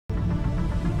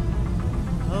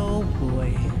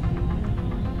boy.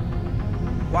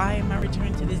 Why am I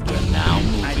returning to this game? Now I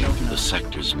moving don't to know. the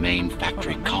sector's main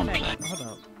factory Hold complex. Hold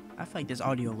up. I feel like this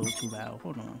audio a little too loud.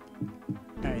 Hold on.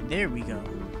 Alright, there we go.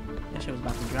 That shit was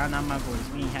about to drown out my voice.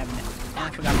 We ain't having that. And I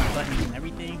forgot my buttons and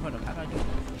everything. Hold up, how do I do that?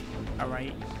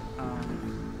 Alright.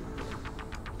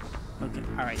 Okay,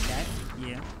 alright, that.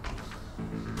 Yeah.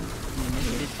 And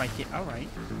then this right there. Alright.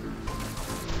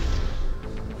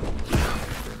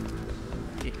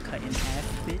 Get cut in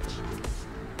half, bitch.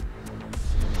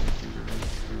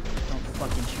 Don't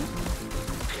fucking shoot me.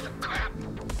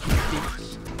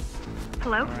 Bitch.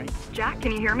 Hello? Alright. Jack,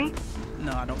 can you hear me?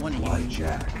 No, I don't want to hear Why, you.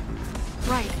 Jack?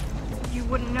 Right. You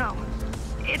wouldn't know.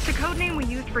 It's the code name we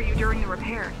used for you during the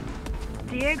repairs.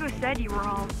 Diego said you were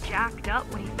all jacked up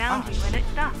when he found you and it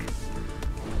stuck.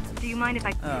 Do you mind if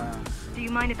I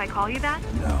call you that?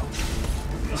 No.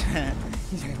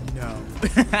 He said no.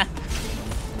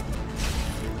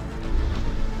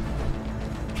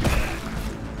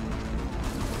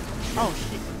 Oh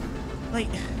shit.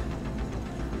 Like,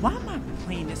 why am I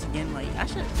playing this again? Like, I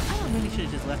really should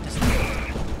have just left this alone.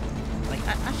 Like,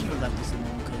 I should have left this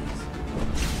alone, because,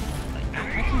 like, I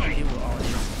can't deal with all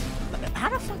this. Like, how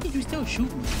the fuck did you still shoot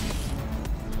me?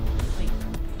 Like,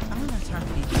 I don't have time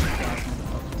for these ass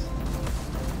motherfuckers.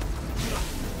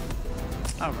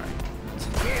 Alright.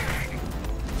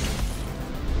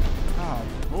 Oh,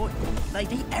 boy. Like,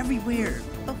 they everywhere.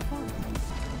 What the fuck?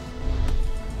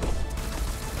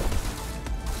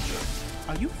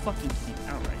 Are you fucking kidding?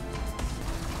 Alright.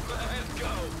 Let's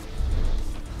go.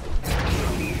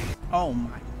 Oh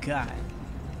my god.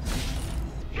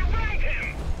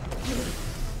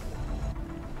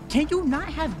 Can you not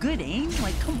have good aim?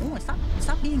 Like, come on,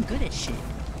 stop being good at shit.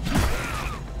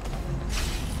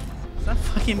 Stop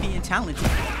fucking being talented.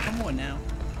 Come on now.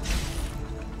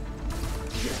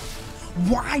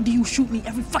 Why do you shoot me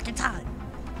every fucking time?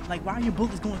 Like, why are your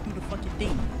bullets going through the fucking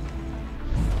thing?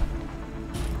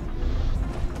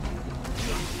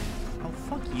 Oh,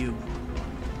 fuck you.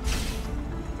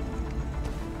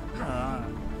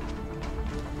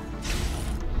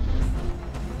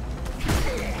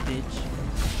 Bitch.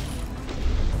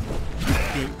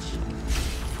 Bitch.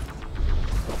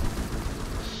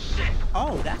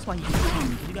 Oh, that's why you can kill me,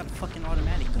 because you got a fucking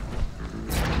automatic gun.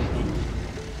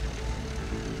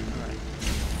 Alright.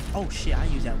 Oh shit, I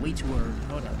used that way too early.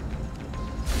 Hold up.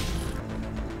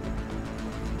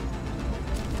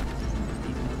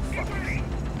 These motherfuckers.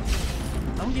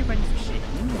 Don't get ready for shit.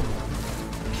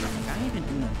 Like, I ain't even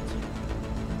do nothing to you.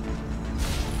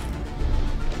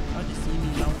 Y'all just see me,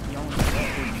 y'all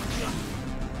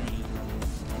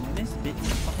and this bitch is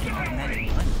fucking automatic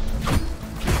gun.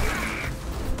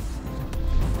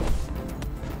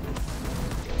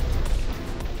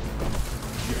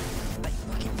 Like,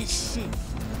 look at this shit.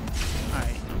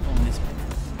 Alright, I'm going this way.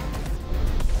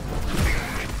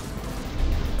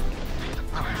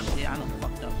 Oh shit, I done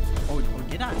fucked up. Oh,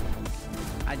 did I?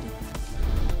 I did.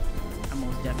 I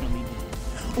most definitely did.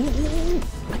 Ooh,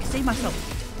 I can save myself.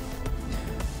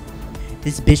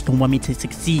 This bitch don't want me to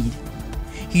succeed.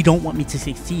 He don't want me to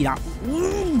succeed.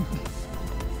 Ooh.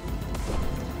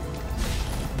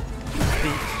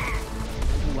 Bitch.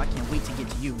 Ooh, I can't wait to get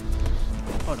to you.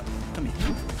 Hold up. Come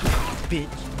here.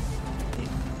 Bitch.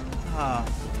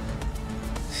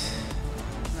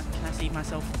 Can I save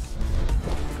myself?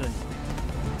 Good.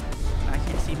 I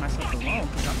can't save myself alone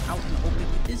because I'm out in the open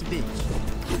with this bitch.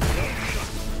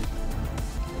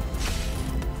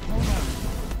 Hold on.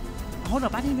 Hold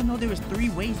up, I didn't even know there was 3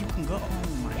 ways you can go.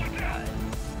 Oh my god.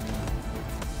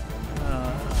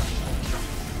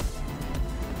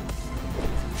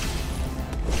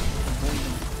 Avoid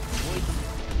them. Avoid them.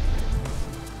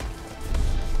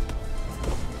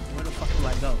 Where the fuck do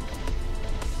I go?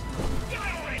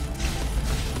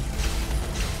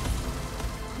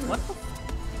 What the?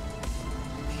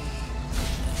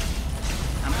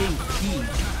 I'm getting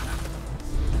peeved.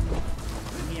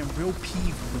 I'm getting real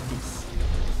peeved with this.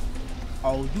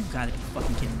 Oh, you gotta be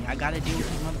fucking kidding me. I gotta deal with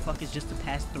these motherfuckers just to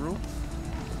pass through?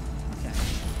 Okay.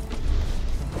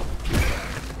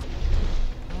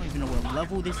 I don't even know what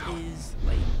level this is.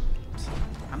 Like,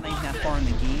 I'm not even that far in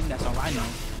the game. That's all I know.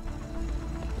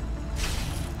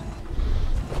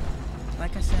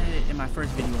 Like I said in my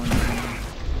first video on this game,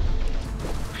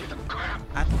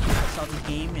 I saw this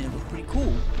game and it was pretty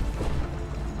cool.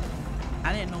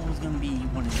 I didn't know it was gonna be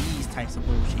one of these types of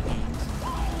bullshit games.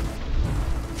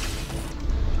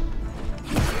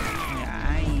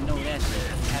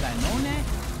 Had I known that,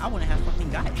 I wouldn't have fucking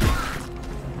got it.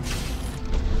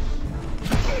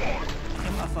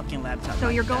 Get my fucking laptop. So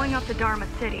you're going up to Dharma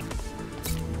City.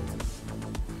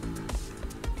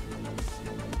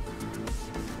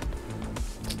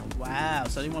 Wow,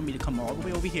 so they want me to come all the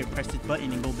way over here, press this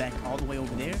button, and go back all the way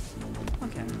over there?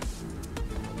 Okay.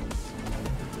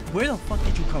 Where the fuck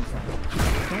did you come from?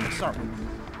 Don't start with me.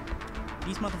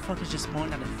 These motherfuckers just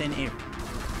spawned out of thin air.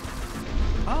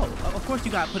 Oh, of course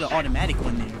you gotta put an automatic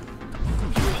one there.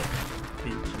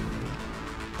 Bitch.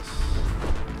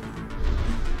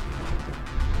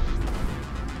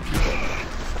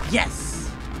 Yes!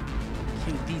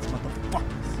 Kill these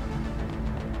motherfuckers.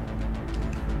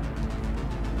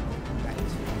 Right.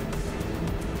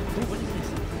 Oh, what is this?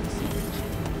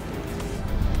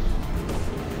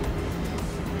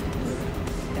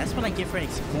 That's what I get for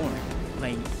exploring.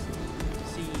 Like,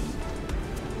 see,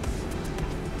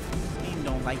 this game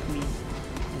don't like me.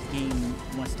 This game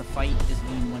wants to fight. This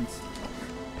game wants,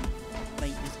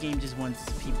 like, this game just wants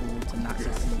people to not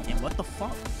succeed. And what the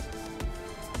fuck?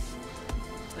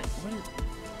 Like,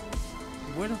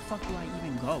 where the fuck do I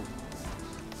even go?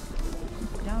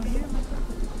 Down here?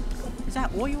 Is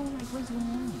that oil? Like, what's going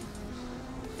on?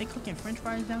 They cooking French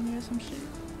fries down here or some shit?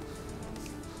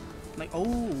 Like,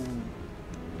 oh.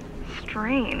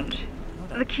 Strange.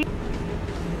 The key. I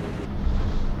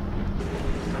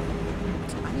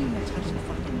didn't even touch the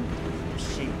fucking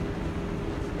shit.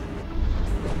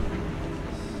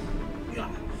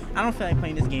 I don't feel like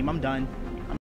playing this game. I'm done.